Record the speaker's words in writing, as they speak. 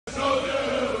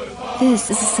This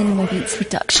is a Cinema Beats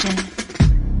production.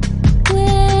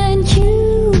 When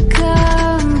you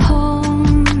come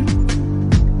home,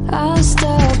 I'll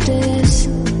stop this.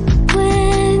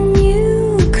 When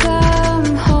you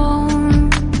come home,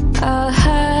 I'll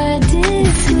hide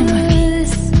this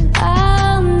truth.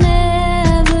 I'll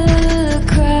never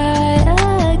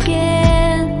cry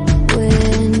again.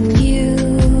 When you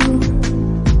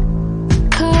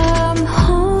come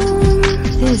home,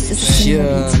 This is a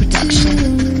Cinema Beats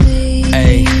production.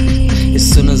 Ay, as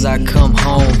soon as I come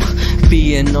home,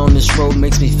 being on this road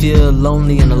makes me feel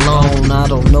lonely and alone. I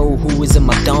don't know who is in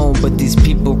my dome, but these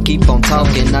people keep on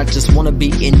talking. I just wanna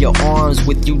be in your arms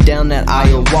with you down that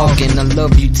aisle walking. I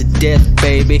love you to death,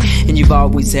 baby, and you've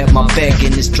always had my back.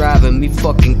 And it's driving me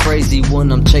fucking crazy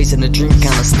when I'm chasing a dream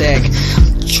kinda stack.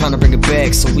 Trying to bring it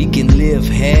back so we can live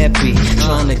happy.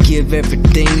 Trying to give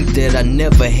everything that I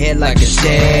never had like a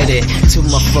daddy to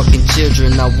my fucking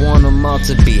children. I want them all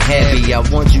to be happy. I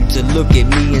want you to look at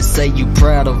me and say you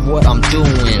proud of what I'm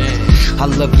doing. I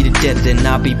love you to death and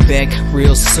I'll be back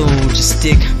real soon. Just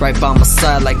stick right by my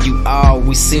side like you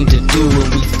always seem to do.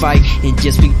 And we fight and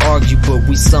yes we argue, but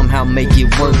we somehow make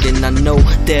it work. And I know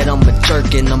that I'm a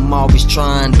jerk and I'm always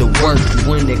trying to work.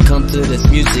 When it comes to this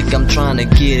music, I'm trying to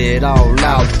get it all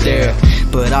out there.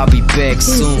 But I'll be back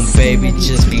soon, baby,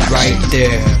 just be right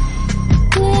there.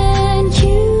 when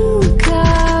you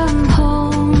come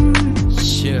home,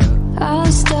 Sure. I'll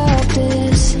stop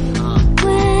this.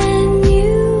 When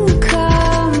you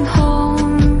come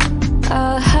home,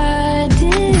 I'll hide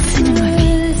this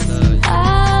truth.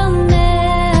 I'll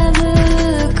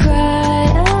never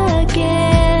cry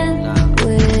again.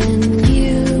 When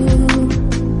you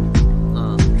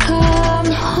come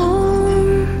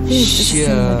home, This is a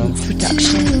Cinema Beats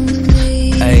production.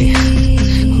 Ay,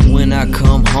 when I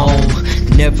come home,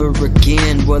 never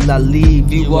again will I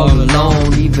leave you all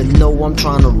alone. Even though I'm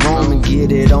trying to roam and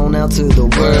get it on out to the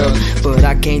world, but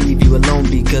I can't leave you alone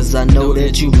because I know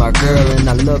that you my girl. And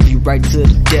I love you right to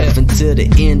the death and to the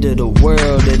end of the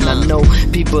world. And I know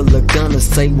people are gonna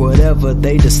say whatever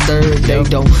they disturb. They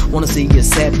don't wanna see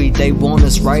us happy, they want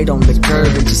us right on the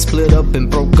curve. And just split up and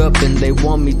broke up and they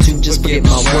want me to just forget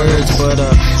my words. But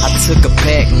I took a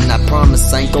pact and I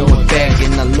promise I ain't going back.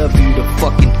 And I love you to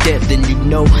fucking death, and you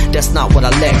know that's not what I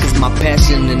lack. Cause my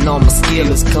passion and all my skill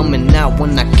is coming out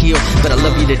when I kill. But I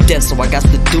love you to death, so I got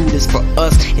to do this for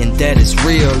us, and that is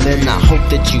real. And I hope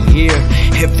that you hear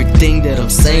everything that I'm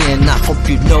saying. I hope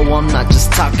you know I'm not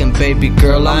just talking, baby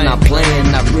girl, I'm not playing.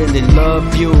 I really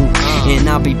love you, and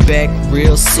I'll be back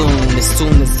real soon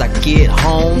as I get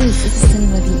home. This is a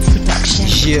Cinema Beats production.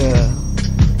 Yeah.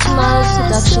 Tomorrow's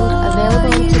seduction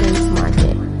available in today's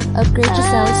market. Upgrade your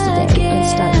sounds today and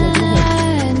start making hits.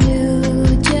 I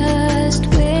knew just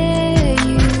where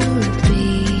you'd be.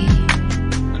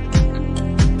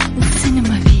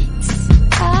 Cinema Beats.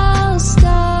 I'll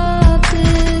stop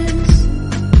this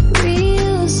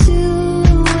real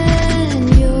soon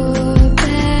when you're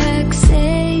back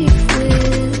safe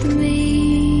with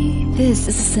me. This is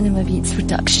a Cinema Beats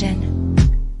production.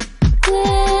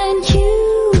 When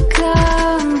you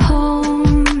come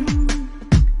home,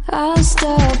 I'll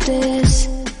stop this.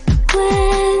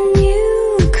 When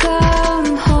you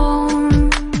come home,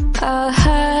 I'll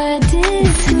hide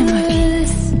this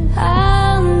truth.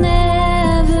 I'll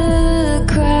never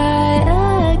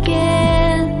cry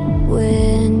again.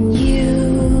 When you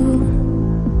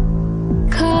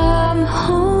come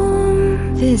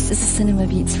home This is a Cinema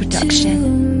Beats production.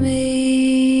 to